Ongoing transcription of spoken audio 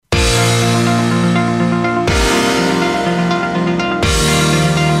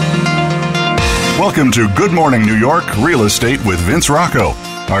Welcome to Good Morning New York Real Estate with Vince Rocco.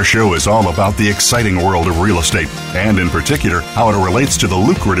 Our show is all about the exciting world of real estate, and in particular, how it relates to the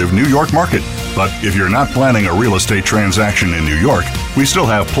lucrative New York market. But if you're not planning a real estate transaction in New York, we still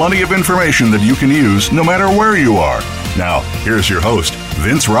have plenty of information that you can use no matter where you are. Now, here's your host,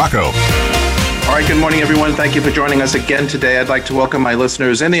 Vince Rocco. All right, good morning, everyone. Thank you for joining us again today. I'd like to welcome my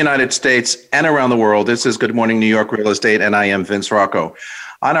listeners in the United States and around the world. This is Good Morning New York Real Estate, and I am Vince Rocco.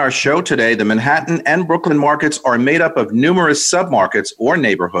 On our show today, the Manhattan and Brooklyn markets are made up of numerous submarkets or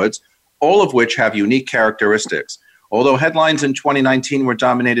neighborhoods, all of which have unique characteristics. Although headlines in 2019 were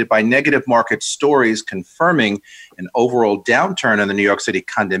dominated by negative market stories confirming an overall downturn in the New York City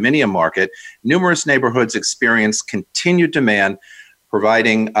condominium market, numerous neighborhoods experienced continued demand,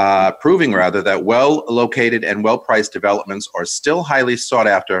 proving that well-located and well-priced developments are still highly sought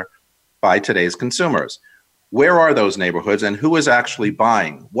after by today's consumers. Where are those neighborhoods and who is actually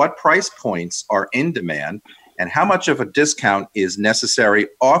buying? What price points are in demand? And how much of a discount is necessary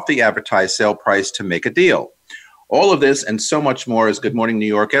off the advertised sale price to make a deal? All of this and so much more as Good Morning New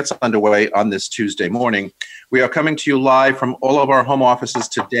York gets underway on this Tuesday morning. We are coming to you live from all of our home offices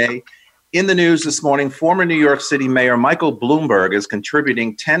today. In the news this morning, former New York City Mayor Michael Bloomberg is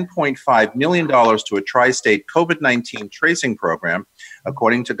contributing $10.5 million to a tri-state COVID-19 tracing program,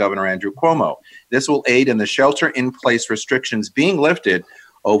 according to Governor Andrew Cuomo. This will aid in the shelter-in-place restrictions being lifted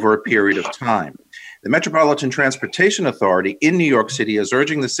over a period of time. The Metropolitan Transportation Authority in New York City is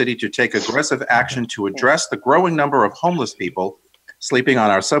urging the city to take aggressive action to address the growing number of homeless people sleeping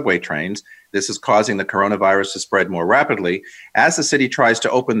on our subway trains. This is causing the coronavirus to spread more rapidly. As the city tries to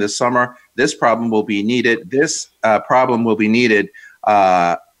open this summer, this problem will be needed. Let's say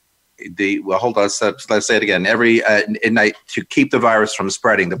it again. Every night to keep the virus from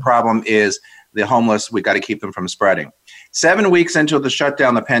spreading. The problem is the homeless. We got to keep them from spreading. 7 weeks into the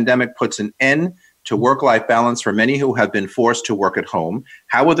shutdown, the pandemic puts an end to work-life balance for many who have been forced to work at home.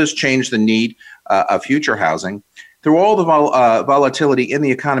 How will this change the need of future housing? Through all the volatility in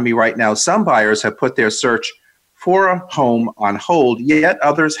the economy right now, some buyers have put their search for a home on hold, yet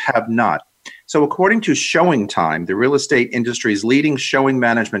others have not. So according to Showing Time, the real estate industry's leading showing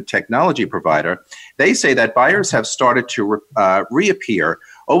management technology provider, they say that buyers have started to reappear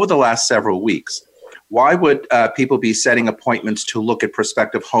over the last several weeks. Why would people be setting appointments to look at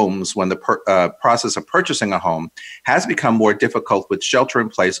prospective homes when the process of purchasing a home has become more difficult with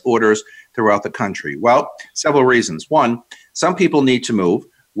shelter-in-place orders throughout the country? Well, several reasons. One, some people need to move,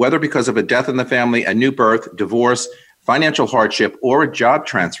 whether because of a death in the family, a new birth, divorce, financial hardship, or a job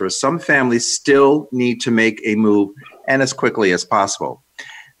transfer. Some families still need to make a move and as quickly as possible.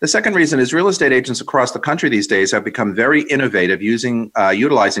 The second reason is real estate agents across the country these days have become very innovative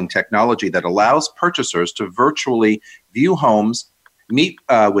utilizing technology that allows purchasers to virtually view homes, meet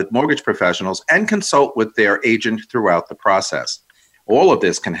with mortgage professionals, and consult with their agent throughout the process. All of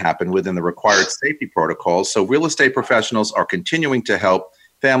this can happen within the required safety protocols, so real estate professionals are continuing to help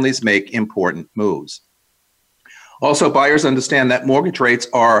families make important moves. Also, buyers understand that mortgage rates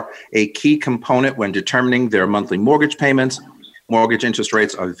are a key component when determining their monthly mortgage payments. Mortgage interest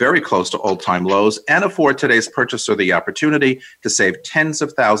rates are very close to all-time lows and afford today's purchaser the opportunity to save tens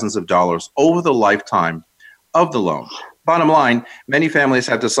of thousands of dollars over the lifetime of the loan. Bottom line, many families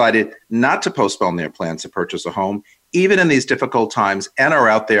have decided not to postpone their plans to purchase a home, even in these difficult times, and are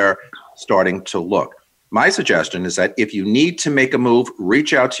out there starting to look. My suggestion is that if you need to make a move,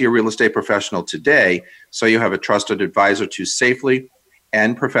 reach out to your real estate professional today so you have a trusted advisor to safely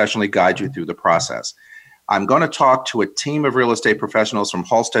and professionally guide you through the process. I'm going to talk to a team of real estate professionals from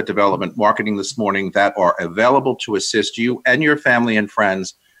Halstead Development Marketing this morning that are available to assist you and your family and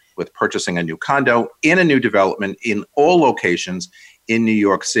friends with purchasing a new condo in a new development in all locations in New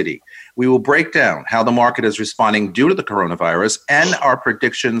York City. We will break down how the market is responding due to the coronavirus and our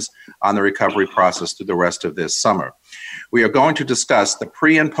predictions on the recovery process through the rest of this summer. We are going to discuss the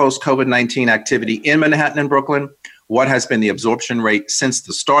pre- and post-COVID-19 activity in Manhattan and Brooklyn, what has been the absorption rate since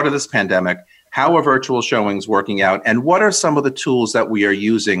the start of this pandemic, how are virtual showings working out, and what are some of the tools that we are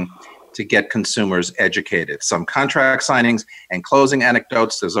using to get consumers educated. Some contract signings and closing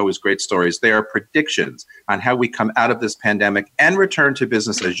anecdotes. There's always great stories there. Predictions on how we come out of this pandemic and return to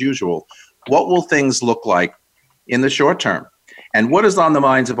business as usual. What will things look like in the short term? And what is on the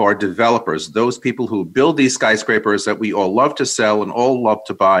minds of our developers, those people who build these skyscrapers that we all love to sell and all love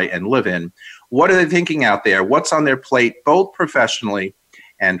to buy and live in? What are they thinking out there? What's on their plate, both professionally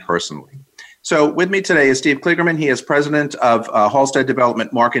and personally? So with me today is Steve Kligerman. He is president of Halstead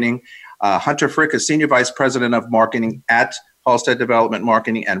Development Marketing. Hunter Frick is senior vice president of marketing at Halstead Development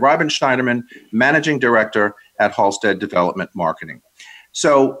Marketing, and Robin Schneiderman, managing director at Halstead Development Marketing.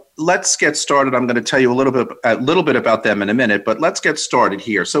 So let's get started. I'm going to tell you a little bit about them in a minute, but let's get started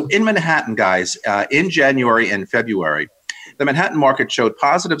here. So in Manhattan, guys, in January and February, the Manhattan market showed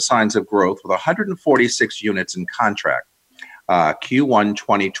positive signs of growth with 146 units in contract. Q1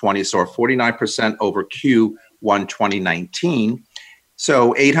 2020 saw 49% over Q1 2019.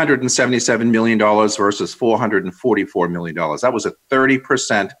 So $877 million versus $444 million. That was a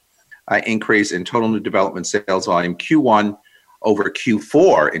 30% increase in total new development sales volume Q1 over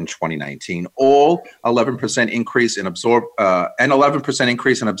Q4 in 2019. All 11% increase in 11%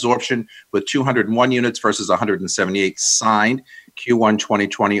 increase in absorption, with 201 units versus 178 signed Q1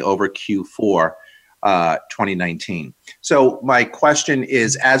 2020 over Q4 2019. So my question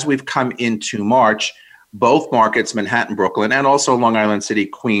is, as we've come into March, both markets, Manhattan, Brooklyn, and also Long Island City,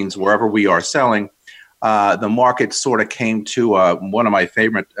 Queens, wherever we are selling, the market sort of came to one of my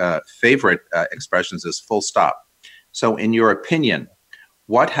favorite expressions is full stop. So in your opinion,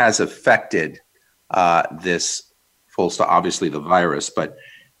 what has affected this full stop? Obviously the virus, but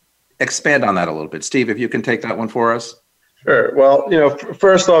expand on that a little bit. Steve, if you can take that one for us. Sure. Well,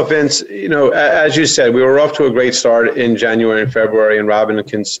 first off, Vince, as you said, we were off to a great start in January and February, and Robin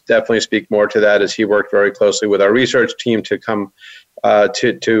can definitely speak more to that as he worked very closely with our research team to come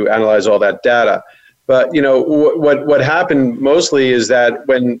to analyze all that data. But, what happened mostly is that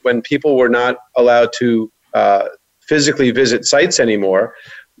when people were not allowed to physically visit sites anymore,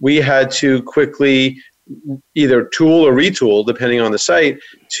 we had to quickly either tool or retool, depending on the site,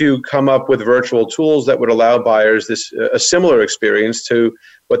 to come up with virtual tools that would allow buyers a similar experience to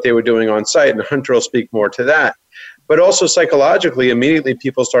what they were doing on site. And Hunter will speak more to that. But also psychologically, immediately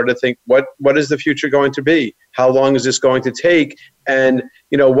people started to think, what is the future going to be? How long is this going to take? And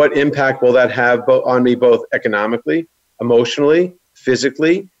what impact will that have on me, both economically, emotionally,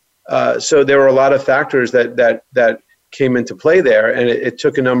 physically? So there were a lot of factors that came into play there, and it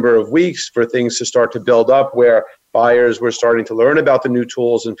took a number of weeks for things to start to build up, where buyers were starting to learn about the new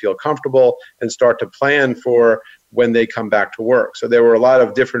tools and feel comfortable and start to plan for when they come back to work. So there were a lot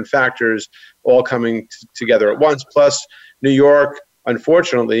of different factors all coming together at once. Plus, New York,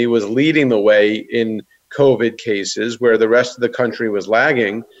 unfortunately, was leading the way in COVID cases, where the rest of the country was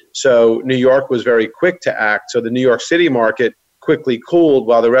lagging. So New York was very quick to act. So the New York City market quickly cooled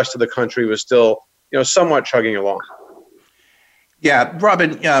while the rest of the country was still, somewhat chugging along. Yeah,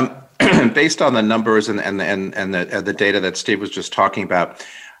 Robin, based on the numbers and the data that Steve was just talking about,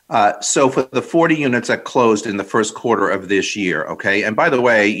 so for the 40 units that closed in the first quarter of this year, okay, and by the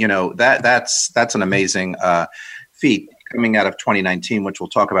way, that's an amazing feat coming out of 2019, which we'll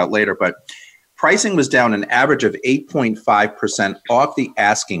talk about later, but pricing was down an average of 8.5% off the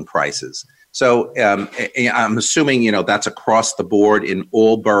asking prices. So I'm assuming, that's across the board in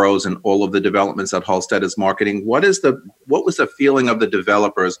all boroughs and all of the developments that Halstead is marketing. What was the feeling of the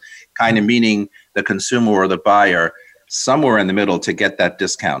developers, kind of meaning the consumer or the buyer, somewhere in the middle to get that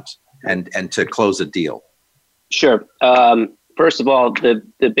discount and to close a deal? Sure. First of all,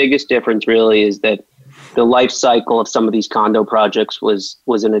 the biggest difference really is that the life cycle of some of these condo projects was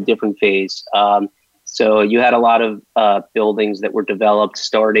in a different phase. So you had a lot of buildings that were developed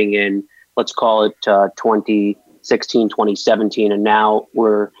starting in, let's call it 2016, 2017, and now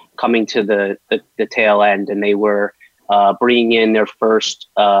we're coming to the tail end, and they were bringing in their first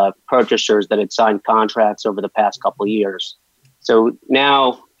purchasers that had signed contracts over the past couple of years. So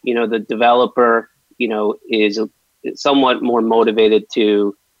now, the developer, is somewhat more motivated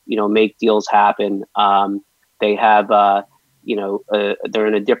to, make deals happen. They have, they're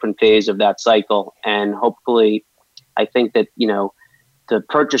in a different phase of that cycle, and hopefully, I think that, the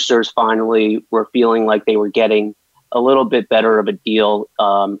purchasers finally were feeling like they were getting a little bit better of a deal.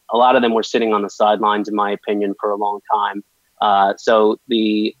 A lot of them were sitting on the sidelines, in my opinion, for a long time. So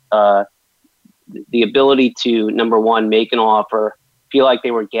the ability to, number one, make an offer, feel like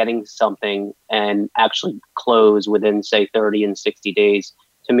they were getting something, and actually close within, say, 30 and 60 days,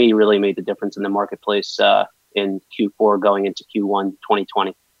 to me, really made the difference in the marketplace in Q4 going into Q1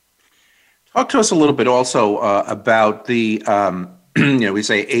 2020. Talk to us a little bit also about the we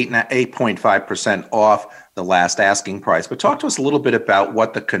say 8.5% off the last asking price, but talk to us a little bit about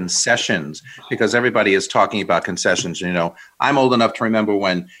what the concessions, because everybody is talking about concessions. I'm old enough to remember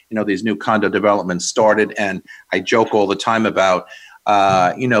when, these new condo developments started, and I joke all the time about,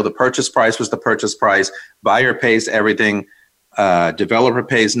 the purchase price was the purchase price, buyer pays everything, developer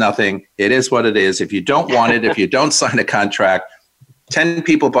pays nothing. It is what it is. If you don't want it, if you don't sign a contract, 10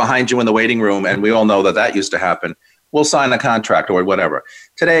 people behind you in the waiting room, and we all know that used to happen, we'll sign a contract or whatever.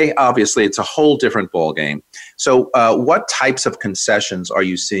 Today, obviously, it's a whole different ballgame. So what types of concessions are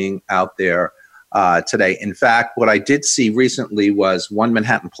you seeing out there today. In fact, what I did see recently was One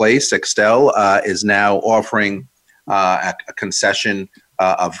Manhattan Place, Extel, is now offering a concession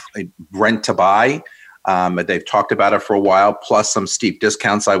of a rent to buy. They've talked about it for a while, plus some steep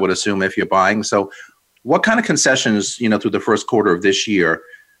discounts, I would assume, if you're buying. So what kind of concessions, through the first quarter of this year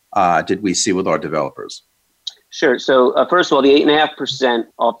did we see with our developers? Sure. So first of all, the 8.5%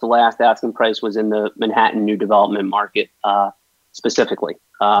 off the last asking price was in the Manhattan new development market specifically.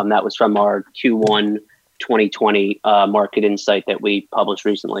 That was from our Q1 2020 market insight that we published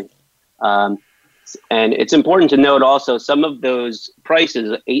recently. And it's important to note also some of those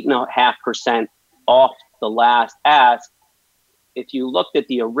prices, 8.5% off the last ask. If you looked at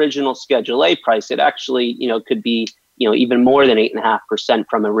the original Schedule A price, it actually could be even more than 8.5%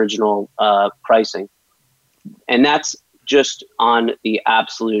 from original pricing. And that's just on the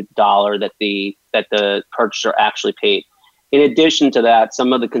absolute dollar that the purchaser actually paid. In addition to that,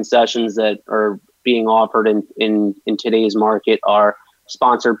 some of the concessions that are being offered in today's market are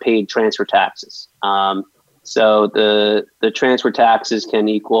sponsor paid transfer taxes. So the transfer taxes can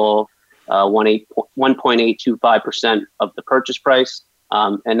equal 1.825% of the purchase price.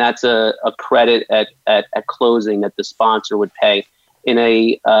 And that's a credit at closing that the sponsor would pay. In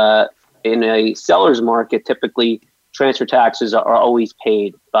a seller's market, typically transfer taxes are always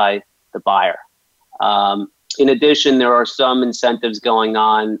paid by the buyer. In addition, there are some incentives going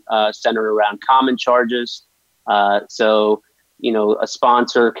on centered around common charges. So, a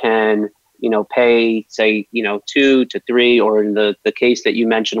sponsor can, pay, say, 2 to 3, or in the case that you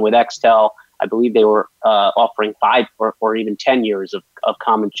mentioned with Extel, I believe they were offering 5 or even 10 years of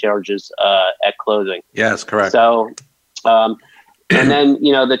common charges at closing. Yes, correct. So, and then,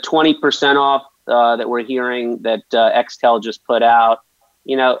 the 20% off that we're hearing that Extel just put out,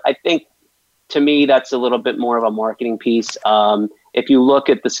 I think to me, that's a little bit more of a marketing piece. If you look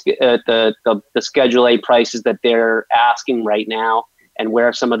at the Schedule A prices that they're asking right now and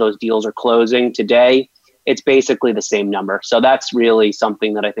where some of those deals are closing today, it's basically the same number. So that's really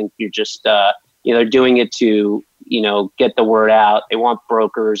something that I think you're just, they're doing it to, get the word out. They want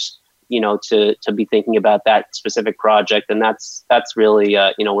brokers, to be thinking about that specific project. And that's really,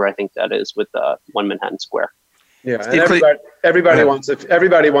 where I think that is with One Manhattan Square. Yeah, and everybody wants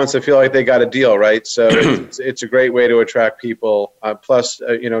to feel like they got a deal, right? So it's a great way to attract people. Plus,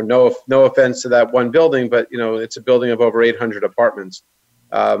 no offense to that one building, but it's a building of over 800 apartments.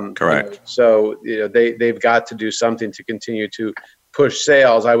 Correct. So they've got to do something to continue to push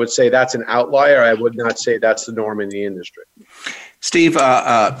sales. I would say that's an outlier. I would not say that's the norm in the industry. Steve,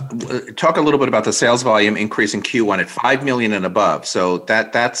 talk a little bit about the sales volume increase in Q1 at 5 million and above. So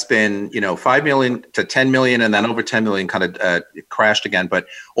that's been 5 million to 10 million, and then over 10 million kind of crashed again. But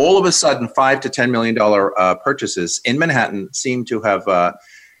all of a sudden, $5 to $10 million purchases in Manhattan seem to have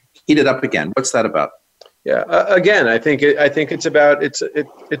heated up again. What's that about? Yeah, again, I think it's about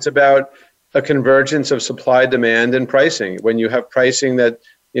a convergence of supply, demand, and pricing. When you have pricing that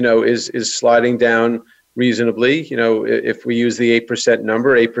is sliding down reasonably, if we use the 8%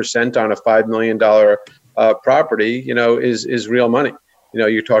 number, 8% on a $5 million property, is real money.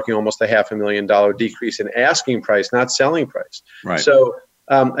 You're talking almost a $500,000 decrease in asking price, not selling price. Right. So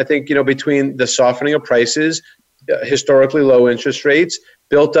I think between the softening of prices, historically low interest rates,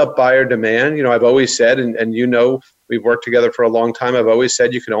 built up buyer demand. I've always said, and we've worked together for a long time. I've always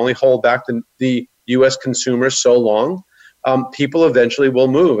said you can only hold back the U.S. consumer so long. People eventually will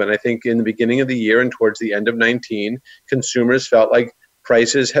move. And I think in the beginning of the year and towards the end of 19, consumers felt like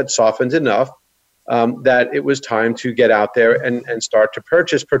prices had softened enough that it was time to get out there and start to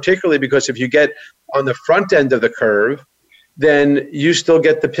purchase, particularly because if you get on the front end of the curve, then you still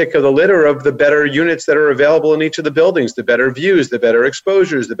get the pick of the litter of the better units that are available in each of the buildings, the better views, the better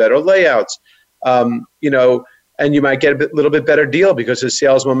exposures, the better layouts, and you might get a little bit better deal because as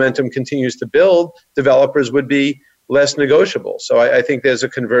sales momentum continues to build, developers would be less negotiable. So I think there's a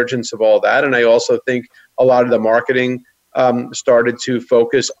convergence of all that. And I also think a lot of the marketing started to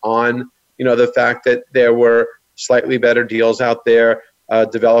focus on, the fact that there were slightly better deals out there.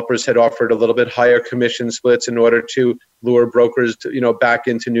 Developers had offered a little bit higher commission splits in order to lure brokers to, back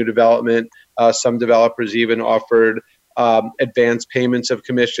into new development. Some developers even offered advance payments of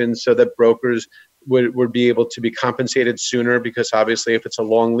commissions so that brokers would be able to be compensated sooner, because obviously if it's a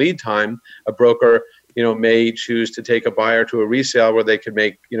long lead time, a broker may choose to take a buyer to a resale where they could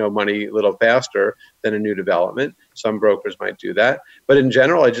make money a little faster than a new development. Some brokers might do that. But in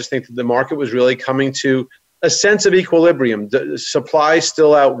general, I just think that the market was really coming to a sense of equilibrium. The supply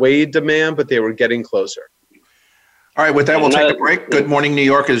still outweighed demand, but they were getting closer. All right, with that, we'll take a break. Good Morning New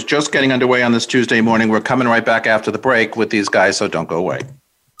York is just getting underway on this Tuesday morning. We're coming right back after the break with these guys, so don't go away.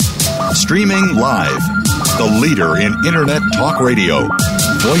 Streaming live. The leader in Internet talk radio.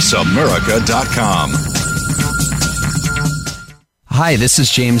 VoiceAmerica.com. Hi, this is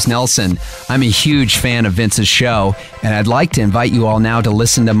James Nelson. I'm a huge fan of Vince's show, and I'd like to invite you all now to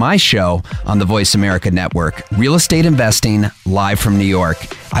listen to my show on the Voice America Network, Real Estate Investing, live from New York.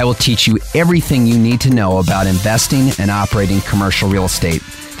 I will teach you everything you need to know about investing and operating commercial real estate.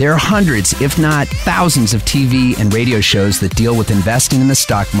 There are hundreds, if not thousands, of TV and radio shows that deal with investing in the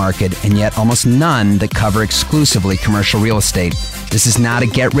stock market, and yet almost none that cover exclusively commercial real estate. This is not a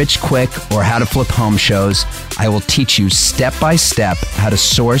get-rich-quick or how-to-flip home shows. I will teach you step-by-step how to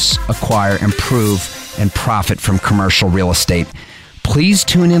source, acquire, improve, and profit from commercial real estate. Please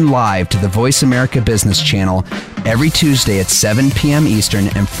tune in live to the Voice America Business Channel every Tuesday at 7 p.m. Eastern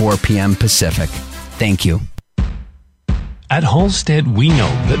and 4 p.m. Pacific. Thank you. At Halstead, we know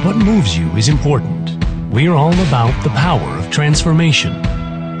that what moves you is important. We're all about the power of transformation.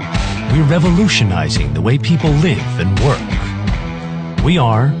 We're revolutionizing the way people live and work. We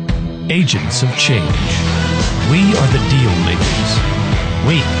are agents of change. We are the deal makers.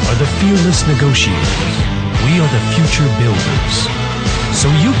 We are the fearless negotiators. We are the future builders.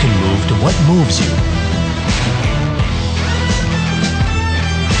 So you can move to what moves you.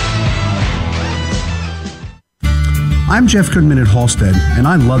 I'm Jeff Goodman at Halstead, and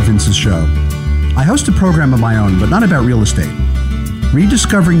I love Vince's show. I host a program of my own, but not about real estate.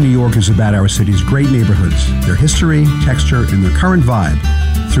 Rediscovering New York is about our city's great neighborhoods, their history, texture, and their current vibe,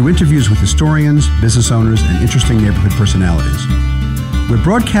 through interviews with historians, business owners, and interesting neighborhood personalities. We're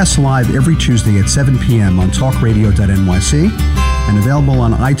broadcast live every Tuesday at 7 p.m. on talkradio.nyc and available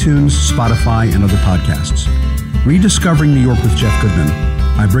on iTunes, Spotify, and other podcasts. Rediscovering New York with Jeff Goodman.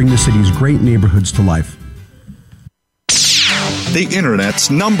 I bring the city's great neighborhoods to life. The Internet's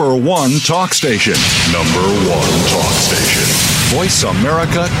 #1 talk station. #1 talk station.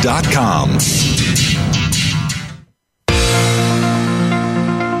 VoiceAmerica.com.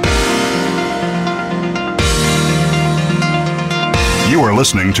 You are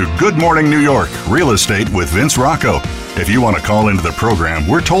listening to Good Morning New York, Real Estate with Vince Rocco. If you want to call into the program,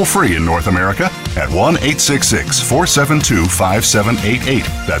 we're toll-free in North America at 1-866-472-5788.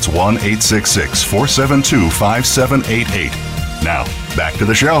 That's 1-866-472-5788. Now, back to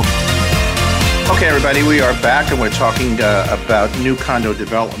the show. Okay, everybody, we are back, and we're talking about new condo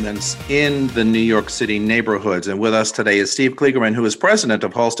developments in the New York City neighborhoods. And with us today is Steve Kligerman, who is president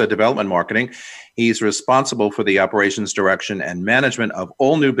of Halstead Development Marketing. He's responsible for the operations, direction, and management of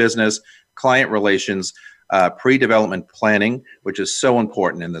all new business, client relations, pre-development planning, which is so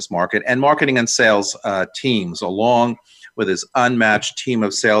important in this market, and marketing and sales teams, along with his unmatched team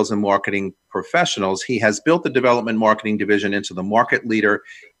of sales and marketing professionals. He has built the development marketing division into the market leader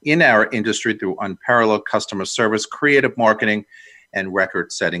in our industry through unparalleled customer service, creative marketing, and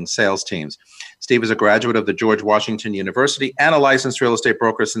record-setting sales teams. Steve is a graduate of the George Washington University and a licensed real estate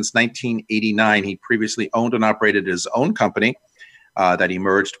broker since 1989. He previously owned and operated his own company that he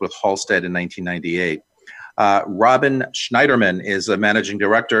merged with Halstead in 1998. Robin Schneiderman is a managing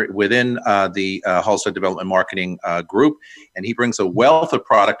director within the Halstead Development Marketing Group, and he brings a wealth of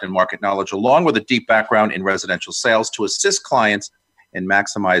product and market knowledge along with a deep background in residential sales to assist clients in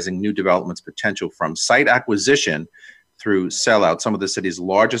maximizing new development's potential from site acquisition through sellout. Some of the city's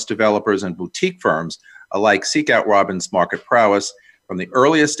largest developers and boutique firms alike seek out Robin's market prowess from the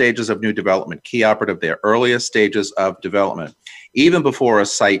earliest stages of new development, key operative, their earliest stages of development, even before a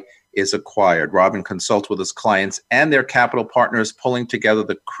site is acquired. Robin consults with his clients and their capital partners, pulling together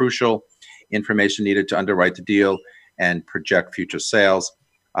the crucial information needed to underwrite the deal and project future sales.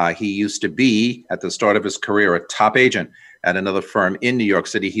 He used to be, at the start of his career, a top agent at another firm in New York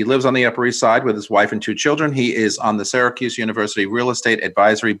City. He lives on the Upper East Side with his wife and 2 children. He is on the Syracuse University Real Estate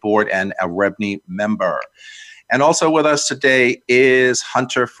Advisory Board and a REBNY member. And also with us today is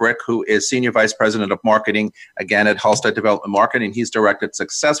Hunter Frick, who is Senior Vice President of Marketing, again at Halstead Development Marketing. He's directed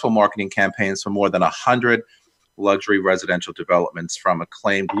successful marketing campaigns for more than 100 luxury residential developments from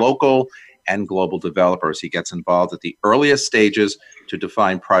acclaimed local and global developers. He gets involved at the earliest stages to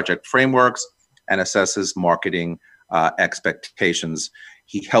define project frameworks and assesses marketing expectations.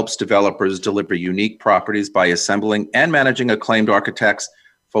 He helps developers deliver unique properties by assembling and managing acclaimed architects,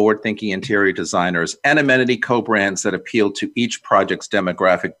 forward-thinking interior designers, and amenity co-brands that appeal to each project's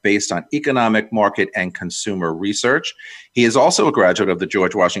demographic based on economic, market, and consumer research. He is also a graduate of the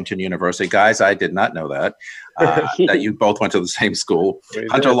George Washington University. Guys, I did not know that you both went to the same school.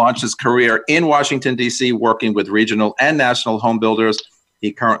 Hunter launched his career in Washington, D.C., working with regional and national home builders.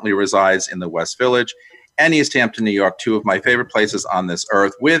 He currently resides in the West Village and East Hampton, New York, 2 of my favorite places on this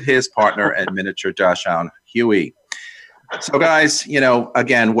earth, with his partner and miniature Dachshund, Huey. So, guys,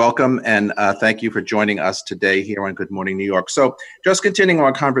 again, welcome and thank you for joining us today here on Good Morning New York. So, just continuing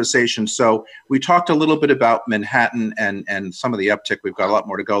our conversation. So, we talked a little bit about Manhattan and some of the uptick. We've got a lot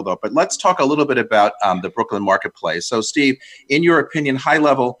more to go, though. But let's talk a little bit about the Brooklyn marketplace. So, Steve, in your opinion, high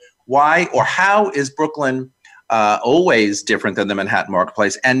level, why or how is Brooklyn always different than the Manhattan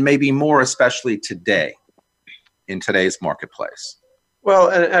marketplace, and maybe more especially today in today's marketplace? Well,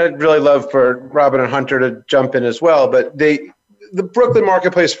 and I'd really love for Robin and Hunter to jump in as well. But the Brooklyn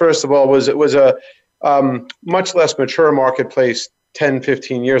marketplace, first of all, was a much less mature marketplace 10,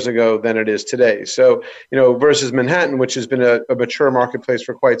 15 years ago than it is today. So, versus Manhattan, which has been a mature marketplace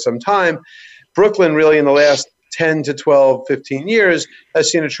for quite some time, Brooklyn really in the last 10 to 12, 15 years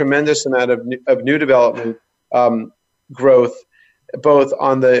has seen a tremendous amount of new development growth, both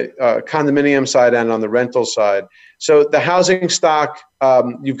on the condominium side and on the rental side. So the housing stock,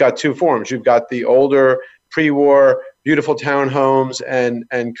 you've got two forms. You've got the older pre-war beautiful townhomes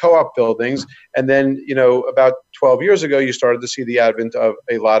and co-op buildings. And then, about 12 years ago, you started to see the advent of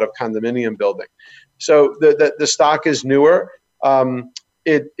a lot of condominium building. So the stock is newer.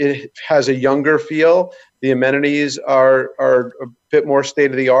 It has a younger feel. The amenities are a bit more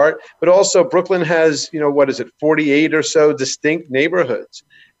state of the art, but also Brooklyn has, 48 or so distinct neighborhoods.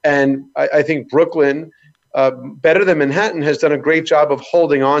 And I think Brooklyn, better than Manhattan, has done a great job of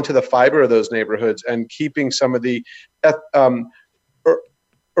holding on to the fiber of those neighborhoods and keeping some of the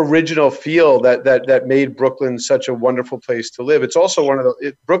original feel that made Brooklyn such a wonderful place to live. It's also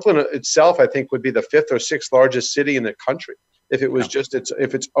Brooklyn itself, I think, would be the 5th or 6th largest city in the country if it was just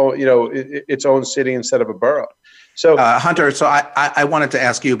its own city instead of a borough. So Hunter, so I wanted to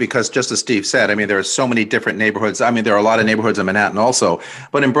ask you, because just as Steve said, I mean, there are so many different neighborhoods. I mean, there are a lot of neighborhoods in Manhattan also,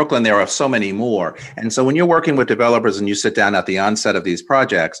 but in Brooklyn, there are so many more. And so when you're working with developers and you sit down at the onset of these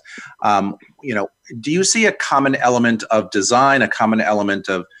projects, do you see a common element of design, a common element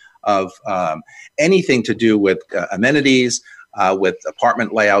of anything to do with amenities, with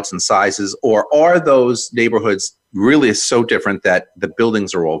apartment layouts and sizes, or are those neighborhoods really so different that the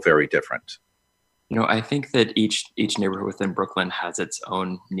buildings are all very different? I think that each neighborhood within Brooklyn has its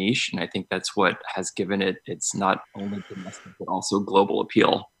own niche, and I think that's what has given it its not only domestic but also global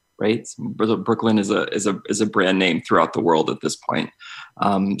appeal. Right, Brooklyn is a brand name throughout the world at this point.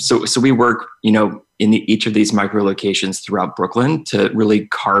 So we work, in each of these micro locations throughout Brooklyn to really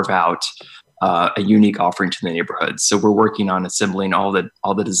carve out a unique offering to the neighborhood. So we're working on assembling all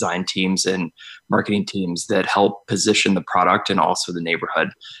the design teams and marketing teams that help position the product and also the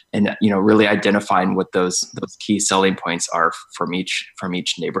neighborhood, and really identifying what those key selling points are from each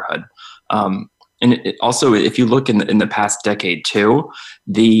neighborhood. And also, if you look in the past decade too,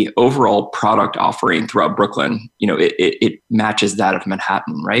 the overall product offering throughout Brooklyn, it matches that of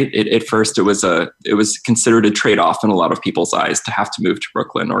Manhattan, right? At first, it was considered a trade-off in a lot of people's eyes to have to move to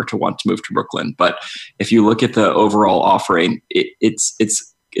Brooklyn or to want to move to Brooklyn. But if you look at the overall offering, it's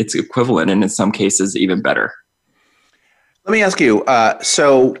equivalent, and in some cases even better. Let me ask you,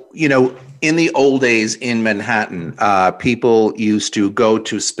 in the old days in Manhattan, people used to go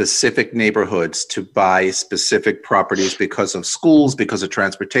to specific neighborhoods to buy specific properties because of schools, because of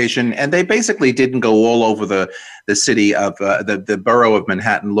transportation, and they basically didn't go all over the city of the borough of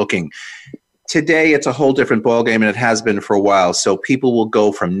Manhattan looking. Today, it's a whole different ballgame, and it has been for a while. So people will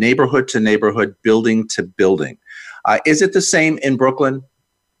go from neighborhood to neighborhood, building to building. Is it the same in Brooklyn?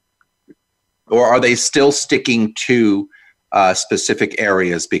 Or are they still sticking to specific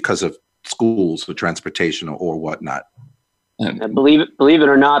areas because of schools or transportation or whatnot? Believe it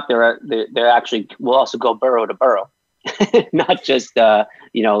or not, they're actually will also go borough to borough, not just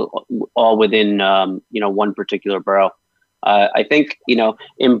all within one particular borough. I think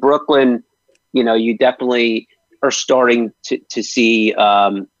in Brooklyn, you definitely are starting to see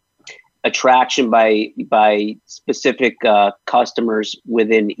attraction by specific customers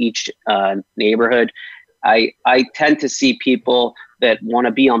within each neighborhood. I tend to see people that want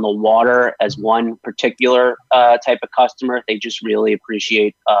to be on the water as one particular type of customer. They just really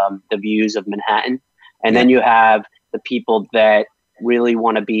appreciate the views of Manhattan. And then you have the people that really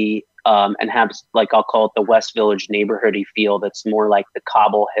want to be and have, like, I'll call it the West Village neighborhoody feel. That's more like the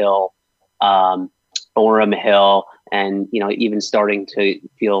Cobble Hill, Borum Hill, and even starting to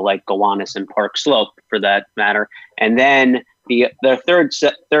feel like Gowanus and Park Slope for that matter. And then the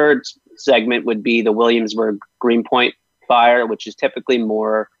third segment would be the Williamsburg Greenpoint buyer, which is typically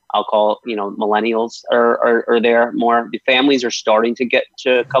more, I'll call millennials are there more. The families are starting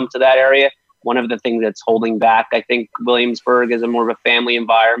to come to that area. One of the things that's holding back, I think, Williamsburg is a more of a family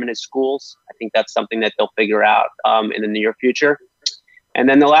environment as schools. I think that's something that they'll figure out in the near future. And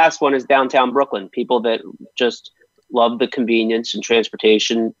then the last one is downtown Brooklyn. People that just love the convenience and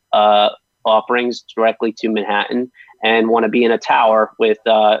transportation offerings directly to Manhattan, and want to be in a tower with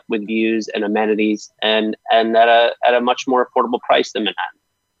views and amenities, and at a much more affordable price than Manhattan.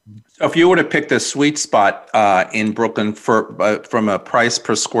 So if you were to pick the sweet spot in Brooklyn from a price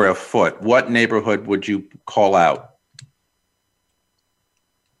per square foot, what neighborhood would you call out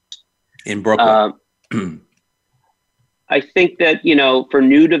in Brooklyn? I think that, for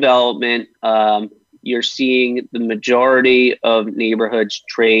new development, you're seeing the majority of neighborhoods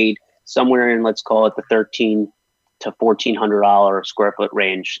trade somewhere in, let's call it, the $1,300 to $1,400 square foot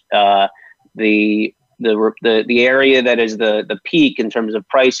range. The area that is the peak in terms of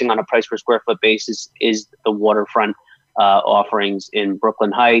pricing on a price per square foot basis is the waterfront offerings in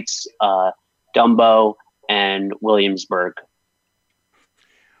Brooklyn Heights, Dumbo, and Williamsburg.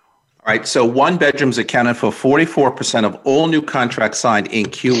 All right, so one bedrooms accounted for 44% of all new contracts signed in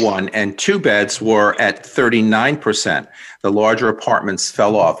Q1, and two beds were at 39%. The larger apartments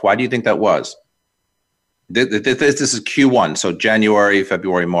fell off. Why do you think that was? This is Q1, so January,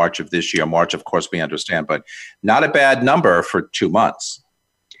 February, March of this year. March, of course, we understand, but not a bad number for 2 months.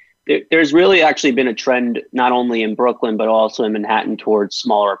 There's really actually been a trend, not only in Brooklyn, but also in Manhattan, towards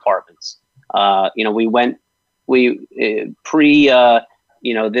smaller apartments.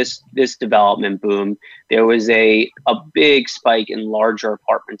 This development boom, there was a big spike in larger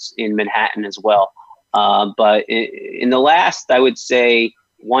apartments in Manhattan as well. But in the last, I would say,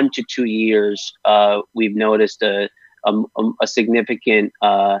 1 to 2 years, we've noticed a significant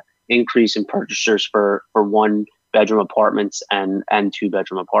increase in purchasers for 1-bedroom apartments and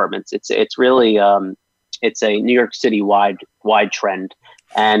 2-bedroom apartments. It's really it's a New York City wide trend,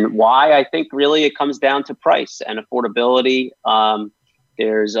 and why I think really it comes down to price and affordability.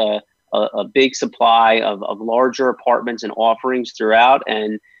 There's a big supply of larger apartments and offerings throughout,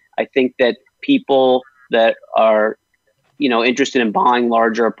 and I think that people that are interested in buying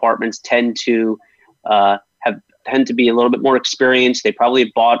larger apartments tend to be a little bit more experienced. They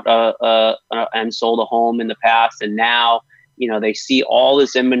probably bought and sold a home in the past, and now they see all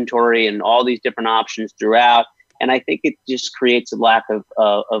this inventory and all these different options throughout, and I think it just creates a lack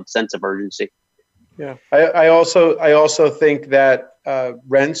of sense of urgency. Yeah, I also think that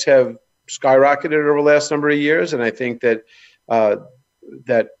rents have skyrocketed over the last number of years, and I think that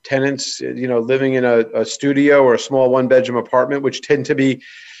that tenants, living in a studio or a small 1-bedroom apartment, which tend to be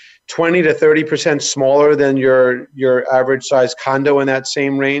 20 to 30% smaller than your average size condo in that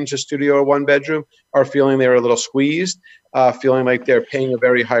same range, a studio or 1-bedroom, are feeling they're a little squeezed, feeling like they're paying a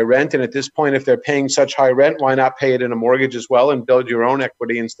very high rent. And at this point, if they're paying such high rent, why not pay it in a mortgage as well and build your own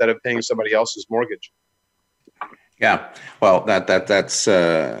equity instead of paying somebody else's mortgage? Yeah, well, that's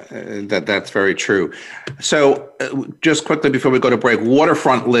very true. So just quickly before we go to break,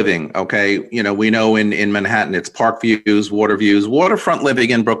 waterfront living, okay? We know in Manhattan, it's park views, water views. Waterfront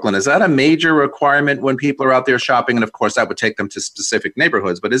living in Brooklyn, is that a major requirement when people are out there shopping? And of course, that would take them to specific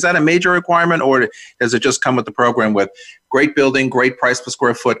neighborhoods. But is that a major requirement, or does it just come with the program with great building, great price per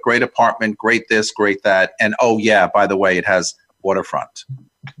square foot, great apartment, great this, great that, and oh yeah, by the way, it has waterfront?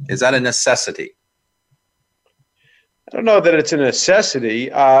 Is that a necessity? I don't know that it's a necessity.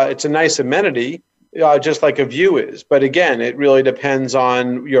 It's a nice amenity, just like a view is. But again, it really depends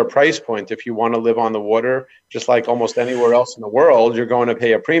on your price point. If you want to live on the water, just like almost anywhere else in the world, you're going to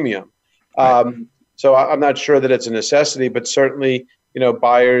pay a premium. So I'm not sure that it's a necessity, but certainly,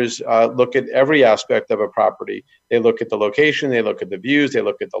 buyers look at every aspect of a property. They look at the location, they look at the views, they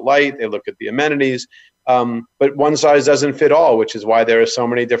look at the light, they look at the amenities. But one size doesn't fit all, which is why there are so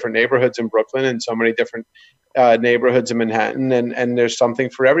many different neighborhoods in Brooklyn and so many different neighborhoods in Manhattan, and there's something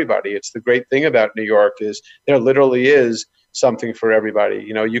for everybody. It's the great thing about New York is there literally is something for everybody.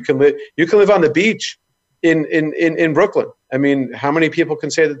 You can live on the beach in Brooklyn. I mean, how many people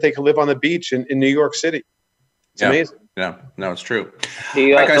can say that they can live on the beach in New York City? It's amazing. Yeah, no, it's true.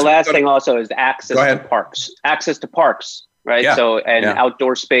 The last thing also is access to parks. Access to parks, right? Yeah. So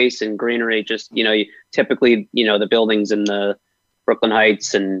outdoor space and greenery. Just typically the buildings in the Brooklyn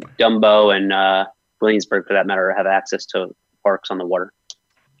Heights and Dumbo and Williamsburg, for that matter, have access to parks on the water.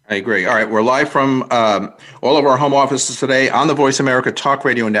 I agree. All right, we're live from all of our home offices today on the Voice America Talk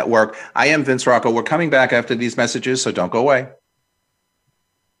Radio Network. I am Vince Rocco. We're coming back after these messages, so don't go away.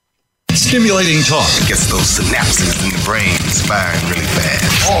 Stimulating talk gets those synapses in the brain firing really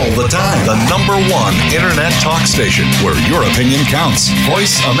fast. All the time. The #1 internet talk station where your opinion counts.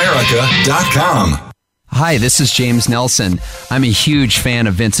 VoiceAmerica.com. Hi, this is James Nelson. I'm a huge fan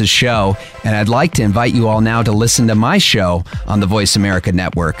of Vince's show, and I'd like to invite you all now to listen to my show on the Voice America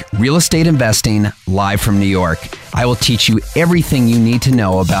Network, Real Estate Investing, live from New York. I will teach you everything you need to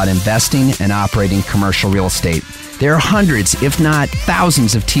know about investing and operating commercial real estate. There are hundreds, if not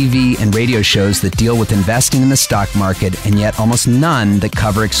thousands, of TV and radio shows that deal with investing in the stock market, and yet almost none that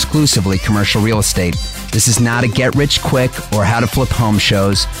cover exclusively commercial real estate. This is not a get-rich-quick or how-to-flip home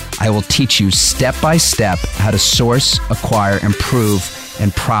shows. I will teach you step-by-step how to source, acquire, improve,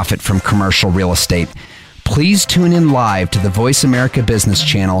 and profit from commercial real estate. Please tune in live to the Voice America Business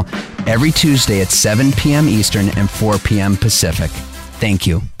Channel every Tuesday at 7 p.m. Eastern and 4 p.m. Pacific. Thank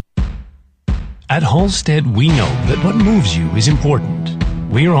you. At Halstead, we know that what moves you is important.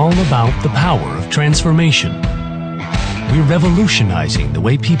 We're all about the power of transformation. We're revolutionizing the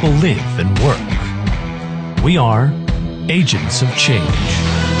way people live and work. We are agents of change.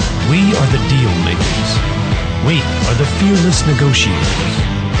 We are the deal makers. We are the fearless negotiators.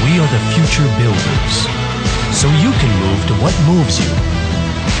 We are the future builders. So you can move to what moves you.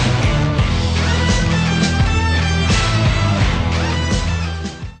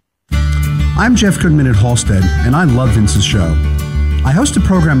 I'm Jeff Goodman at Halstead, and I love Vince's show. I host a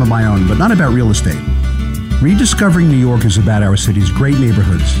program of my own, but not about real estate. Rediscovering New York is about our city's great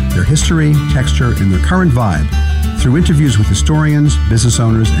neighborhoods, their history, texture, and their current vibe, through interviews with historians, business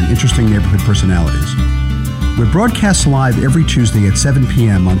owners, and interesting neighborhood personalities. We're broadcast live every Tuesday at 7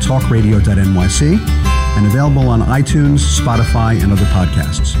 p.m. on talkradio.nyc and available on iTunes, Spotify, and other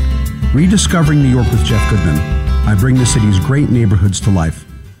podcasts. Rediscovering New York with Jeff Goodman. I bring the city's great neighborhoods to life.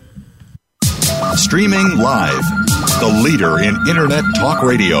 Streaming live, the leader in Internet talk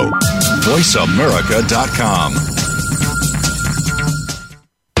radio, voiceamerica.com.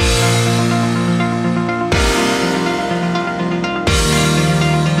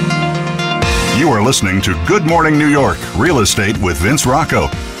 You are listening to Good Morning New York, Real Estate with Vince Rocco.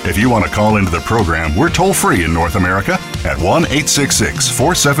 If you want to call into the program, we're toll-free in North America at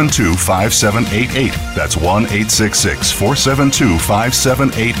 1-866-472-5788. That's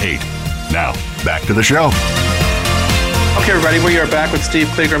 1-866-472-5788. Now, back to the show. Okay, everybody, we are back with Steve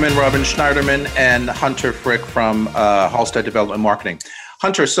Kligerman, Robin Schneiderman, and Hunter Frick from Halstead Development Marketing.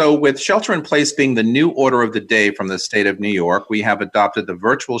 Hunter, so with shelter in place being the new order of the day from the state of New York, we have adopted the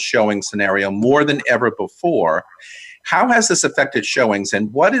virtual showing scenario more than ever before. How has this affected showings,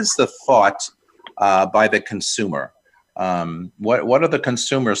 and what is the thought by the consumer? What are the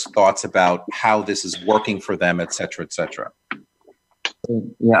consumer's thoughts about how this is working for them, et cetera, et cetera?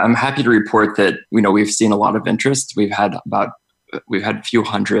 Yeah, I'm happy to report that we've seen a lot of interest. We've had a few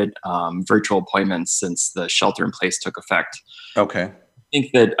hundred virtual appointments since the shelter in place took effect. Okay. I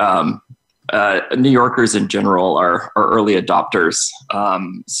think that New Yorkers in general are early adopters.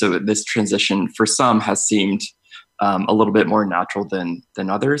 So this transition for some has seemed a little bit more natural than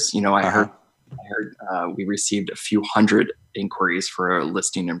others. I heard we received a few hundred inquiries for a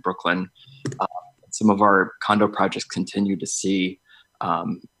listing in Brooklyn. Some of our condo projects continue to see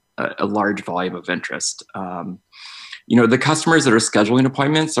a large volume of interest. The customers that are scheduling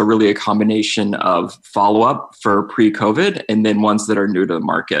appointments are really a combination of follow-up for pre-COVID and then ones that are new to the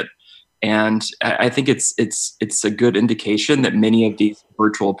market. And I think it's a good indication that many of these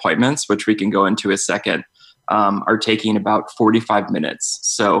virtual appointments, which we can go into a second, are taking about 45 minutes.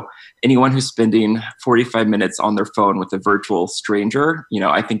 So anyone who's spending 45 minutes on their phone with a virtual stranger,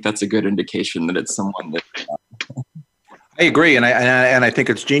 I think that's a good indication that it's someone that... I agree, and I think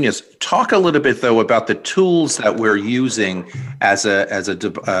it's genius. Talk a little bit though about the tools that we're using as a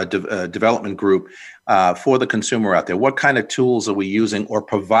development group for the consumer out there. What kind of tools are we using or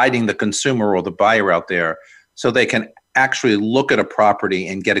providing the consumer or the buyer out there so they can actually look at a property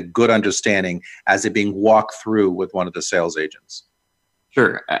and get a good understanding as they're being walked through with one of the sales agents?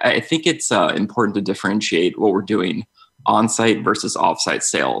 Sure, I think it's important to differentiate what we're doing on-site versus off-site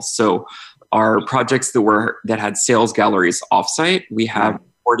sales. So our projects that had sales galleries offsite, we have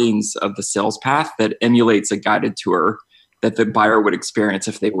recordings of the sales path that emulates a guided tour that the buyer would experience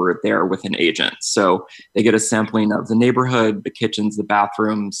if they were there with an agent. So they get a sampling of the neighborhood, the kitchens, the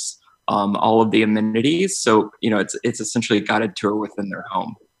bathrooms, all of the amenities. So it's essentially a guided tour within their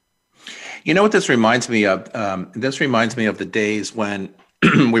home. You know what this reminds me of? This reminds me of the days when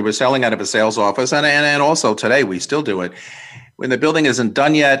we were selling out of a sales office, and also today we still do it. When the building isn't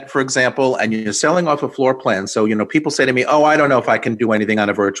done yet, for example, and you're selling off a floor plan. So, people say to me, oh, I don't know if I can do anything on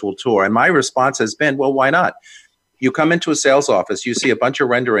a virtual tour. And my response has been, well, why not? You come into a sales office, you see a bunch of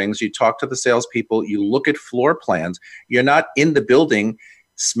renderings, you talk to the salespeople, you look at floor plans. You're not in the building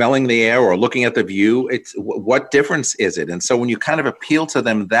smelling the air or looking at the view. It's what difference is it? And so when you kind of appeal to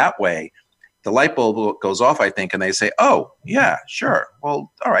them that way, the light bulb goes off, I think, and they say, oh, yeah, sure.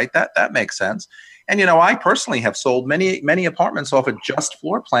 Well, all right, that makes sense. And, I personally have sold many apartments off of just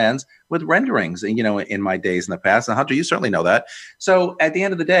floor plans with renderings, in my days in the past. And Hunter, you certainly know that. So at the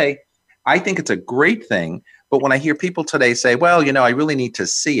end of the day, I think it's a great thing But when I hear people today say, well, I really need to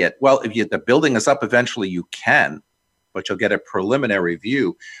see it. Well, if the building is up, eventually you can, but you'll get a preliminary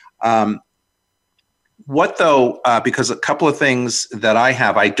view. What though, because a couple of things that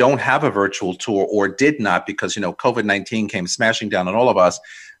I don't have a virtual tour, or did not, because, COVID-19 came smashing down on all of us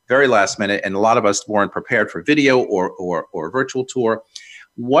very last minute, and a lot of us weren't prepared for video or virtual tour.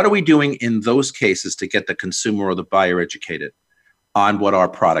 What are we doing in those cases to get the consumer or the buyer educated on what our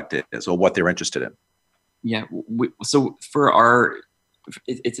product is or what they're interested in? Yeah. So for our,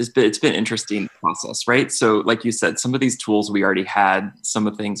 it's been an interesting process, right? So like you said, some of these tools we already had, some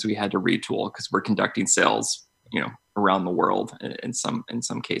of the things we had to retool because we're conducting sales, around the world in some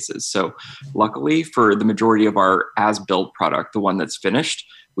cases. So luckily for the majority of our as-built product, the one that's finished,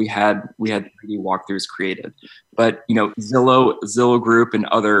 we had 3D walkthroughs created. But Zillow Group and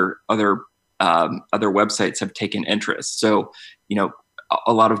other websites have taken interest. So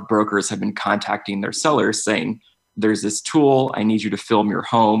a lot of brokers have been contacting their sellers saying, there's this tool, I need you to film your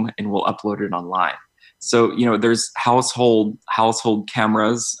home and we'll upload it online. So, there's household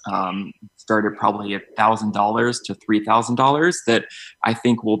cameras, started probably $1,000 to $3,000 that I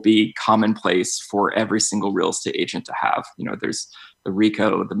think will be commonplace for every single real estate agent to have. There's the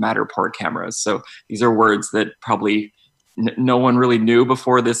Ricoh, the Matterport cameras. So these are words that probably no one really knew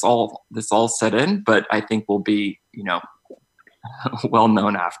before this all set in, but I think will be, well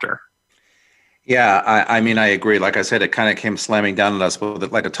known after. Yeah, I agree. Like I said, it kind of came slamming down on us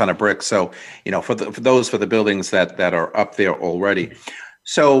with like a ton of bricks. So, for the buildings that are up there already.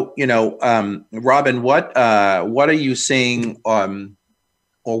 So, Robin, what are you seeing, or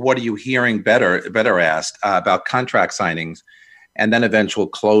what are you hearing? Better asked about contract signings, and then eventual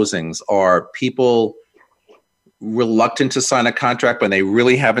closings. Are people reluctant to sign a contract when they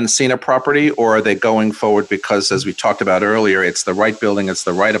really haven't seen a property, or are they going forward because, as we talked about earlier, it's the right building, it's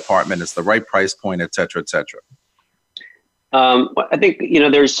the right apartment, it's the right price point, et cetera, et cetera? I think,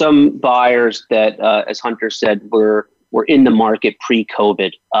 there's some buyers that, as Hunter said, were in the market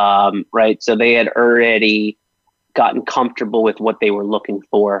pre-COVID, right? So they had already gotten comfortable with what they were looking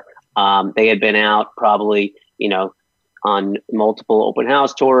for. They had been out probably, on multiple open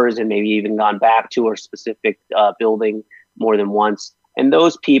house tours and maybe even gone back to a specific building more than once. And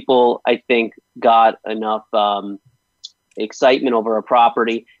those people, I think, got enough excitement over a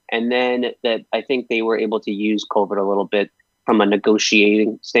property. And then that I think they were able to use COVID a little bit from a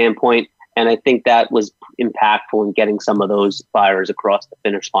negotiating standpoint. And I think that was impactful in getting some of those buyers across the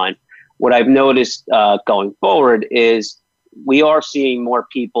finish line. What I've noticed going forward is we are seeing more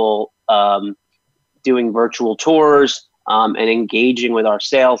people doing virtual tours, and engaging with our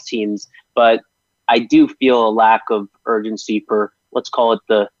sales teams. But I do feel a lack of urgency for, let's call it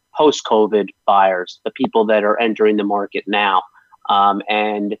the post-COVID buyers, the people that are entering the market now.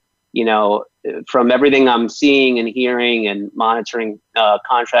 And, from everything I'm seeing and hearing and monitoring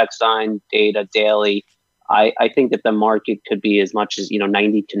contract sign data daily, I think that the market could be as much as,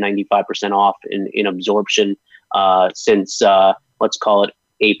 90 to 95% off in absorption since, let's call it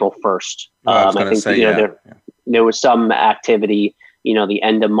April 1st. There was some activity, the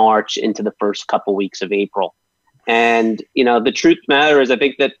end of March into the first couple weeks of April. And, the truth of the matter is I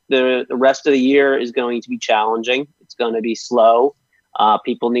think that the rest of the year is going to be challenging. It's going to be slow.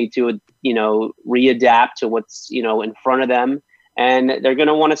 People need to, readapt to what's, in front of them. And they're going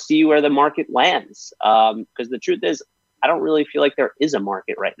to want to see where the market lands. Because the truth is, I don't really feel like there is a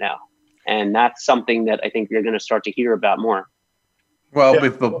market right now. And that's something that I think you're going to start to hear about more. Well,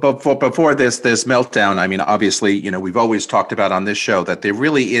 before this meltdown, obviously, we've always talked about on this show that there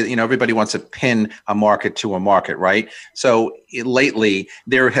really is, everybody wants to pin a market to a market, right? So lately,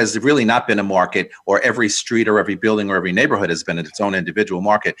 there has really not been a market, or every street or every building or every neighborhood has been in its own individual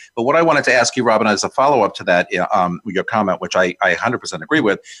market. But what I wanted to ask you, Robin, as a follow-up to that, your comment, which I 100% agree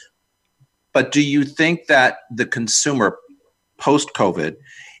with, but do you think that the consumer post-COVID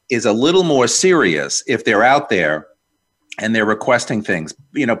is a little more serious if they're out there and they're requesting things?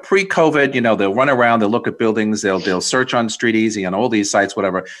 Pre-COVID, they'll run around, they'll look at buildings, they'll search on StreetEasy, on all these sites,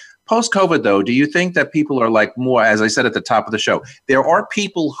 whatever. Post-COVID, though, do you think that people are like more, as I said at the top of the show, there are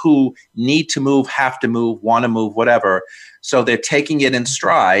people who need to move, have to move, want to move, whatever. So they're taking it in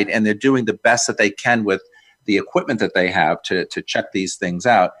stride and they're doing the best that they can with the equipment that they have to check these things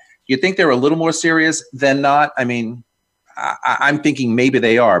out. Do you think they're a little more serious than not? I'm thinking maybe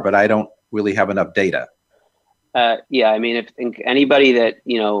they are, but I don't really have enough data. If anybody that,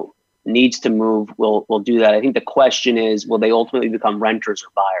 needs to move will do that. I think the question is, will they ultimately become renters or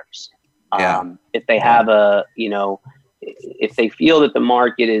buyers? If they have if they feel that the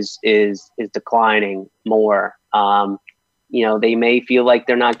market is declining more, they may feel like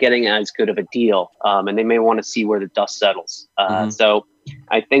they're not getting as good of a deal, and they may want to see where the dust settles. So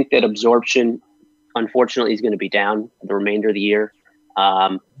I think that absorption, unfortunately, is going to be down the remainder of the year.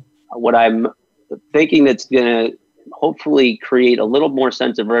 What I'm thinking that's going to hopefully create a little more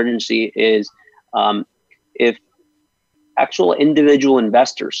sense of urgency is if actual individual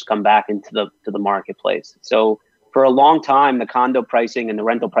investors come back into the marketplace. So for a long time, the condo pricing and the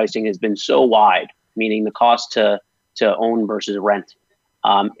rental pricing has been so wide, meaning the cost to own versus rent.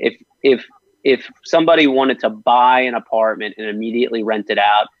 If somebody wanted to buy an apartment and immediately rent it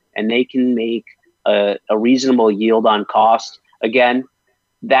out, and they can make a reasonable yield on cost, again,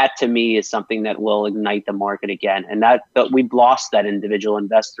 that to me is something that will ignite the market again. And but we've lost that individual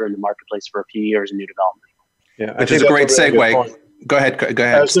investor in the marketplace for a few years in new development. Yeah, which is a great segue. Go ahead.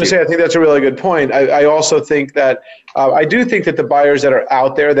 I was going to say, I think that's a really good point. I also think that I do think that the buyers that are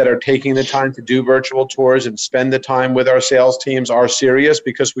out there that are taking the time to do virtual tours and spend the time with our sales teams are serious,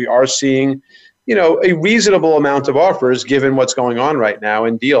 because we are seeing, a reasonable amount of offers given what's going on right now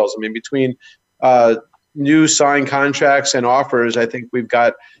in deals. I mean, between new signed contracts and offers, I think we've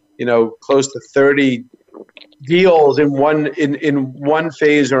got, close to 30 deals in one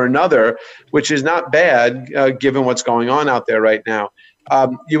phase or another, which is not bad given what's going on out there right now.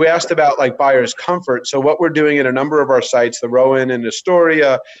 You asked about like buyers' comfort. So what we're doing at a number of our sites, the Rowan in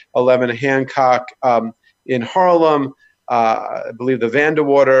Astoria, 11 Hancock in Harlem, I believe the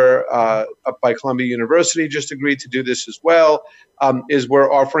Vandewater up by Columbia University just agreed to do this as well, is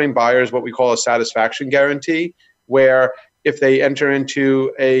we're offering buyers what we call a satisfaction guarantee, where if they enter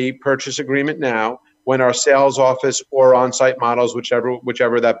into a purchase agreement now, when our sales office or on-site models,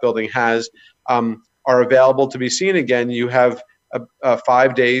 whichever that building has, are available to be seen again, you have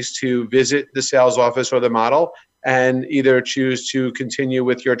 5 days to visit the sales office or the model and either choose to continue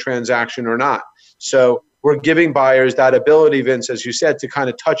with your transaction or not. So we're giving buyers that ability, Vince, as you said, to kind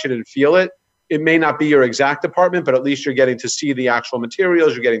of touch it and feel it. It may not be your exact apartment, but at least you're getting to see the actual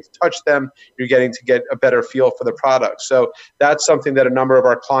materials, you're getting to touch them, you're getting to get a better feel for the product. So that's something that a number of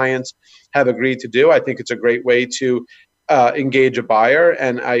our clients have agreed to do. I think it's a great way to engage a buyer,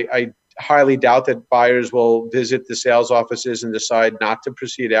 and I highly doubt that buyers will visit the sales offices and decide not to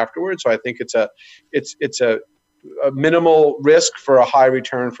proceed afterwards. So I think it's a minimal risk for a high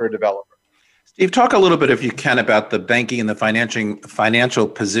return for a developer. Steve, talk a little bit, if you can, about the banking and the financial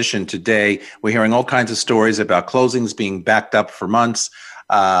position today. We're hearing all kinds of stories about closings being backed up for months,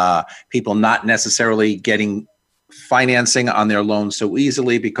 people not necessarily getting financing on their loans so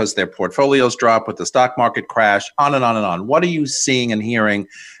easily because their portfolios drop with the stock market crash, on and on and on. What are you seeing and hearing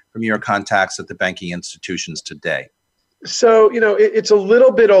from your contacts at the banking institutions today? So, it's a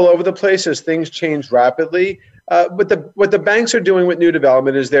little bit all over the place as things change rapidly. But what the banks are doing with new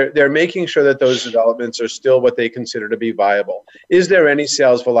development is they're making sure that those developments are still what they consider to be viable. Is there any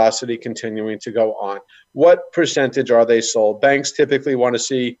sales velocity continuing to go on? What percentage are they sold? Banks typically want to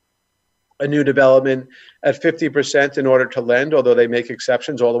see a new development at 50% in order to lend, although they make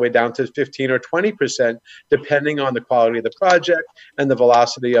exceptions all the way down to 15 or 20%, depending on the quality of the project and the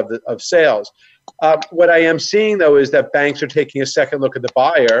velocity of sales. What I am seeing, though, is that banks are taking a second look at the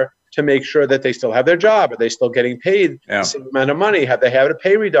buyer to make sure that they still have their job. Are they still getting paid the same amount of money? Have they had a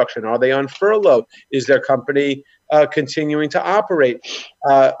pay reduction? Are they on furlough? Is their company continuing to operate?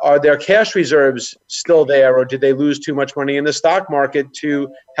 Are their cash reserves still there, or did they lose too much money in the stock market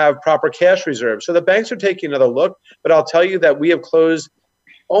to have proper cash reserves? So the banks are taking another look, but I'll tell you that we have closed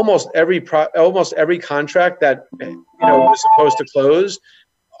almost every contract that was supposed to close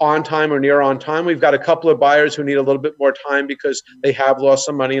on time or near on time. We've got a couple of buyers who need a little bit more time because they have lost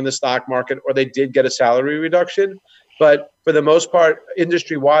some money in the stock market or they did get a salary reduction. But for the most part,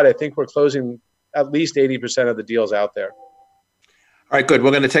 industry-wide, I think we're closing at least 80% of the deals out there. All right, good.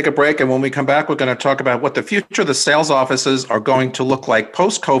 We're going to take a break, and when we come back, we're going to talk about what the future of the sales offices are going to look like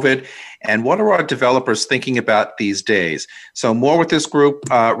post-COVID, and what are our developers thinking about these days. So more with this group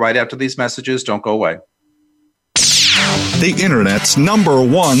right after these messages. Don't go away. The Internet's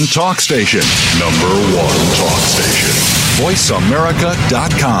 #1 talk station. #1 talk station.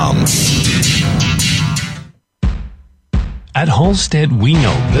 VoiceAmerica.com. At Halstead, we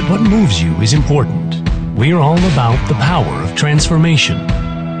know that what moves you is important. We're all about the power of transformation.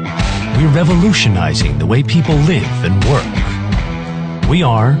 We're revolutionizing the way people live and work. We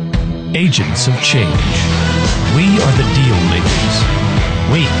are agents of change. We are the deal makers.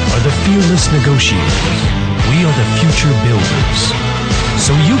 We are the fearless negotiators. We are the future builders.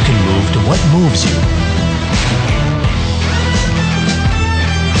 So you can move to what moves you.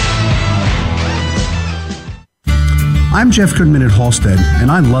 I'm Jeff Goodman at Halstead,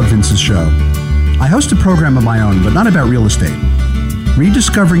 and I love Vince's show. I host a program of my own, but not about real estate.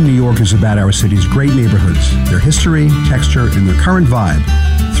 Rediscovering New York is about our city's great neighborhoods, their history, texture, and their current vibe,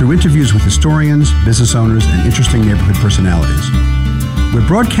 through interviews with historians, business owners, and interesting neighborhood personalities. We're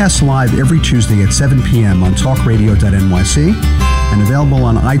broadcast live every Tuesday at 7 p.m. on talkradio.nyc and available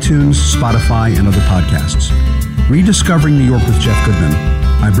on iTunes, Spotify, and other podcasts. Rediscovering New York with Jeff Goodman.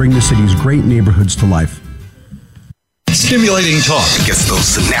 I bring the city's great neighborhoods to life. Stimulating talk gets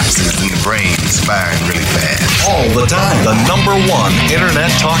those synapses in the brain firing really fast. All the time. The #1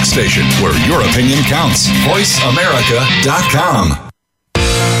 internet talk station where your opinion counts. VoiceAmerica.com.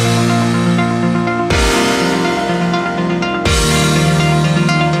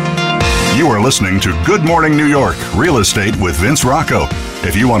 You are listening to Good Morning New York, Real Estate with Vince Rocco.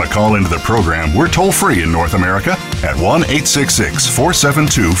 If you want to call into the program, we're toll-free in North America at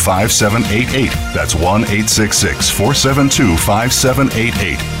 1-866-472-5788. That's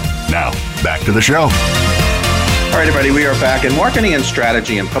 1-866-472-5788. Now, back to the show. All right, everybody, we are back. And marketing and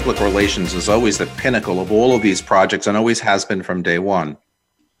strategy and public relations is always the pinnacle of all of these projects and always has been from day one.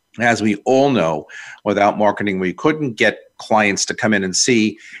 As we all know, without marketing, we couldn't get clients to come in and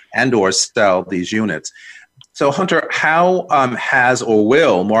see and or sell these units. So, Hunter, how has or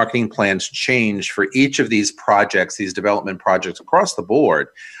will marketing plans change for each of these projects, these development projects across the board,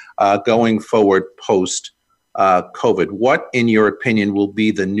 going forward post-COVID? What, in your opinion, will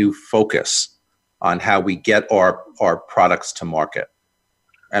be the new focus on how we get our products to market?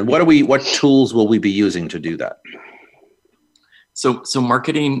 And what tools will we be using to do that? So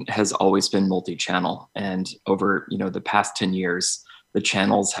marketing has always been multi-channel, and over the past 10 years, the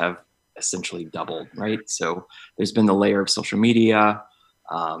channels have essentially doubled, right? So there's been the layer of social media,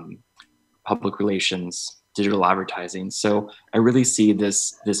 public relations, digital advertising. So I really see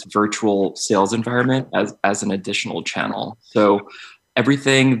this virtual sales environment as an additional channel. So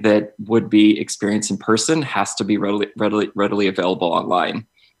everything that would be experienced in person has to be readily available online.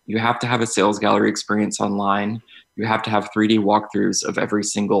 You have to have a sales gallery experience online. You have to have 3D walkthroughs of every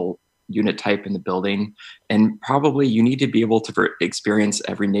single unit type in the building. And probably you need to be able to experience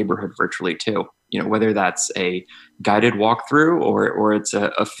every neighborhood virtually too. Whether that's a guided walkthrough or it's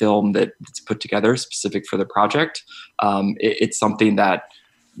a film that's put together specific for the project. It's something that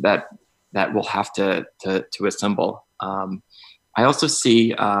we'll have to assemble. I also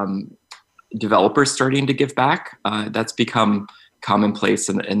see developers starting to give back. That's become commonplace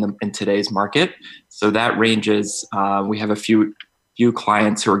in today's market. So that ranges. We have a few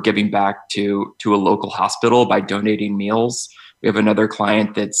clients who are giving back to a local hospital by donating meals. We have another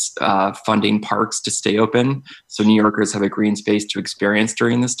client that's funding parks to stay open, so New Yorkers have a green space to experience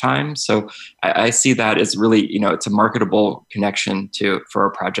during this time. So I see that as really, it's a marketable connection for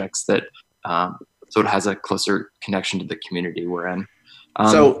our projects that so it has a closer connection to the community we're in.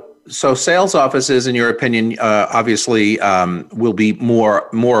 So sales offices, in your opinion, obviously will be more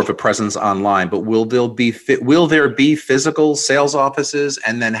of a presence online, but will there be physical sales offices?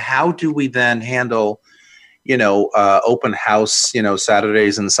 And then how do we then handle, open house,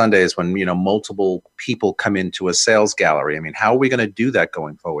 Saturdays and Sundays when, multiple people come into a sales gallery? I mean, how are we going to do that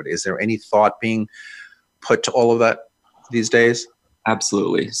going forward? Is there any thought being put to all of that these days?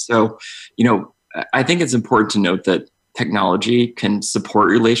 Absolutely. So, I think it's important to note that technology can support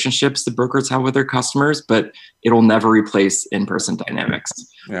relationships that brokers have with their customers, but it'll never replace in-person dynamics.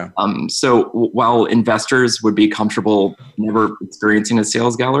 Yeah. So while investors would be comfortable never experiencing a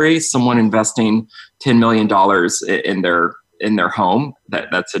sales gallery, someone investing $10 million in their home,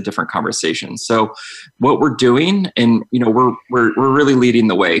 that's a different conversation. So what we're doing, and we're really leading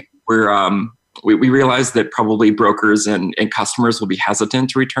the way. We realize that probably brokers and customers will be hesitant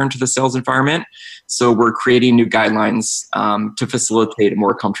to return to the sales environment. So we're creating new guidelines to facilitate a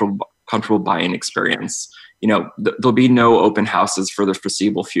more comfortable buying experience. There'll be no open houses for the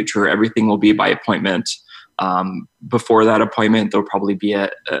foreseeable future. Everything will be by appointment. Before that appointment, there'll probably be a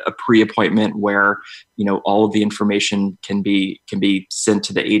pre-appointment where, all of the information can be sent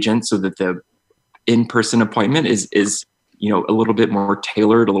to the agent so that the in-person appointment is a little bit more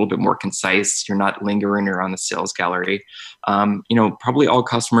tailored, a little bit more concise. You're not lingering around the sales gallery. Probably all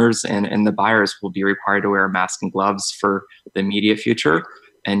customers and the buyers will be required to wear a mask and gloves for the immediate future.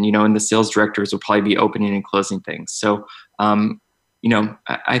 And, and the sales directors will probably be opening and closing things. So,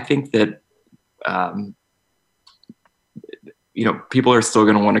 I think that, people are still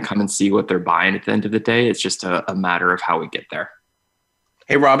going to want to come and see what they're buying at the end of the day. It's just a matter of how we get there.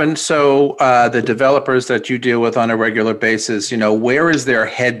 Hey, Robin, so the developers that you deal with on a regular basis, where is their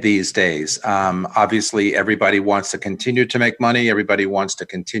head these days? Obviously, everybody wants to continue to make money. Everybody wants to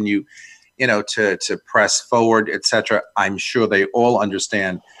continue, to press forward, et cetera. I'm sure they all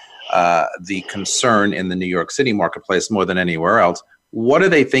understand the concern in the New York City marketplace more than anywhere else. What are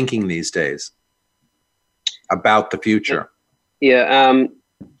they thinking these days about the future? Yeah,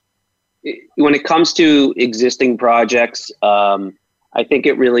 when it comes to existing projects, I think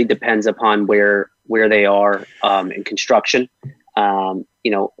it really depends upon where they are in construction.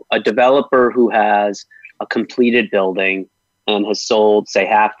 A developer who has a completed building and has sold, say,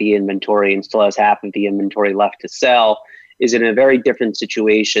 half the inventory and still has half of the inventory left to sell is in a very different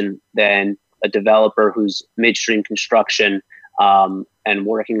situation than a developer who's midstream construction and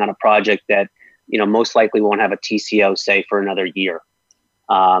working on a project that most likely won't have a TCO, say, for another year.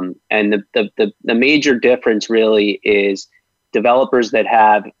 And the major difference really is developers that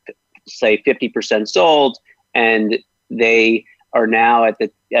have, say, 50% sold, and they are now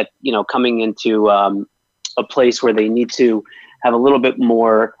coming into a place where they need to have a little bit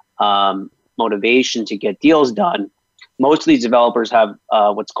more motivation to get deals done. Most of these developers have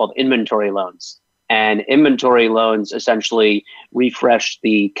what's called inventory loans, and inventory loans essentially refresh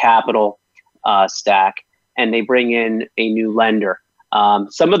the capital stack, and they bring in a new lender.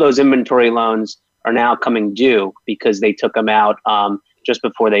 Some of those inventory loans are now coming due because they took them out just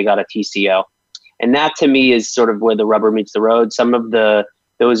before they got a TCO. And that to me is sort of where the rubber meets the road. Some of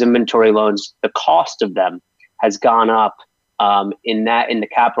those inventory loans, the cost of them has gone up in the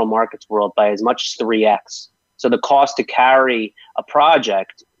capital markets world by as much as 3x. So the cost to carry a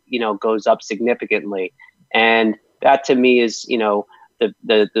project, goes up significantly. And that to me is, the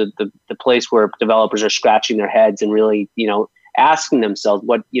place where developers are scratching their heads and really, asking themselves,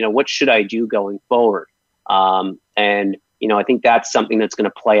 what should I do going forward? And I think that's something that's going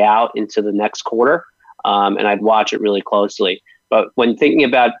to play out into the next quarter. And I'd watch it really closely. But when thinking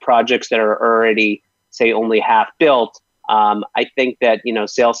about projects that are already, say, only half built, I think that,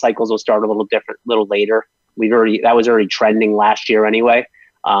 sales cycles will start a little later. That was already trending last year anyway.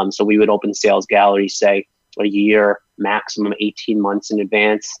 So we would open sales galleries, say, a year, maximum 18 months in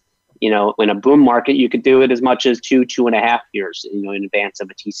advance. In a boom market, you could do it as much as 2.5 years, in advance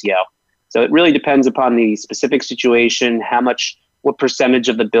of a TCO. So it really depends upon the specific situation, what percentage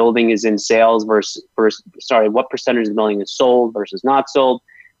of the building is in sales what percentage of the building is sold versus not sold.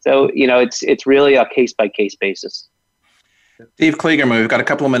 So, it's really a case by case basis. Steve Kligerman, we've got a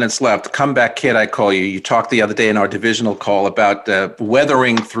couple of minutes left. Comeback kid, I call you. You talked the other day in our divisional call about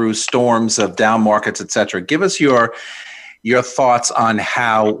weathering through storms of down markets, et cetera. Give us your thoughts on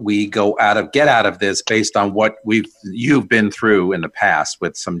how we get out of this based on what you've been through in the past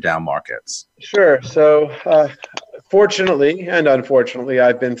with some down markets. Sure. So fortunately and unfortunately,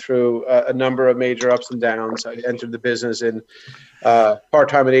 I've been through a number of major ups and downs. I entered the business in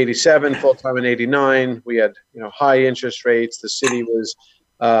part-time in 87, full-time in 89. We had high interest rates. The city was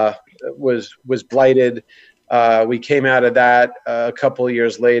blighted. We came out of that a couple of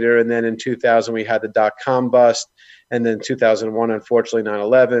years later, and then in 2000 we had the dot-com bust. And then 2001, unfortunately,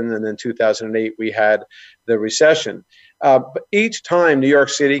 9/11. And then 2008, we had the recession. But each time New York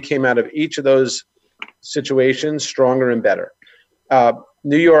City came out of each of those situations stronger and better.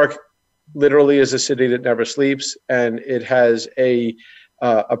 New York literally is a city that never sleeps, and it has a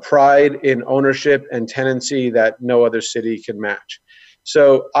pride in ownership and tenancy that no other city can match.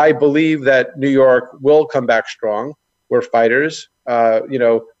 So I believe that New York will come back strong. We're fighters.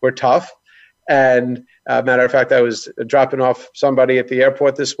 We're tough. And matter of fact, I was dropping off somebody at the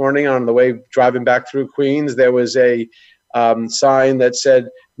airport this morning on the way driving back through Queens. There was a sign that said,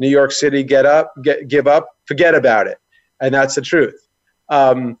 New York City, give up, forget about it. And that's the truth.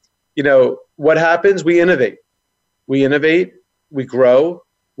 What happens? We innovate, we grow,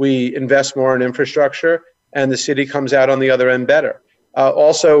 we invest more in infrastructure, and the city comes out on the other end better.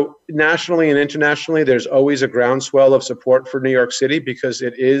 Also, nationally and internationally, there's always a groundswell of support for New York City because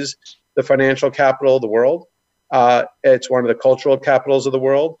it is the financial capital of the world. It's one of the cultural capitals of the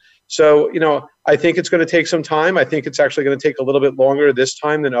world. So, I think it's going to take some time. I think it's actually going to take a little bit longer this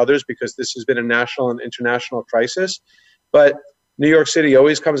time than others because this has been a national and international crisis. But New York City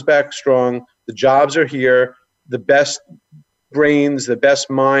always comes back strong. The jobs are here. The best brains, the best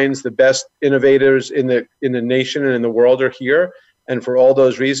minds, the best innovators in the nation and in the world are here. And for all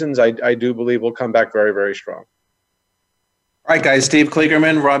those reasons, I do believe we'll come back very, very strong. All right, guys, Steve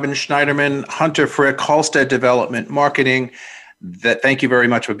Kligerman, Robin Schneiderman, Hunter Frick, Halstead Development Marketing. Thank you very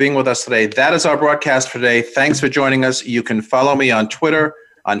much for being with us today. That is our broadcast for today. Thanks for joining us. You can follow me on Twitter,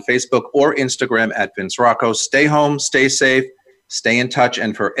 on Facebook, or Instagram at Vince Rocco. Stay home, stay safe, stay in touch,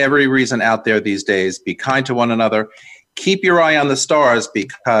 and for every reason out there these days, be kind to one another. Keep your eye on the stars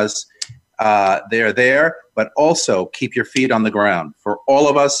because they're there, but also keep your feet on the ground. For all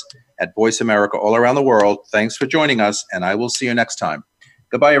of us at Voice America all around the world, thanks for joining us, and I will see you next time.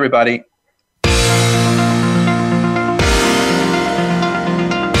 Goodbye, everybody.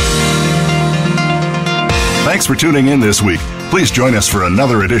 Thanks for tuning in this week. Please join us for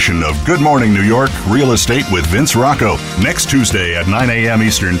another edition of Good Morning New York Real Estate with Vince Rocco next Tuesday at 9 a.m.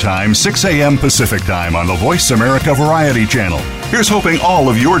 Eastern Time, 6 a.m. Pacific Time on the Voice America Variety Channel. Here's hoping all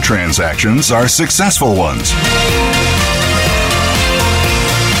of your transactions are successful ones.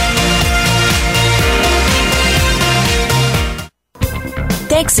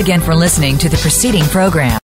 Thanks again for listening to the preceding program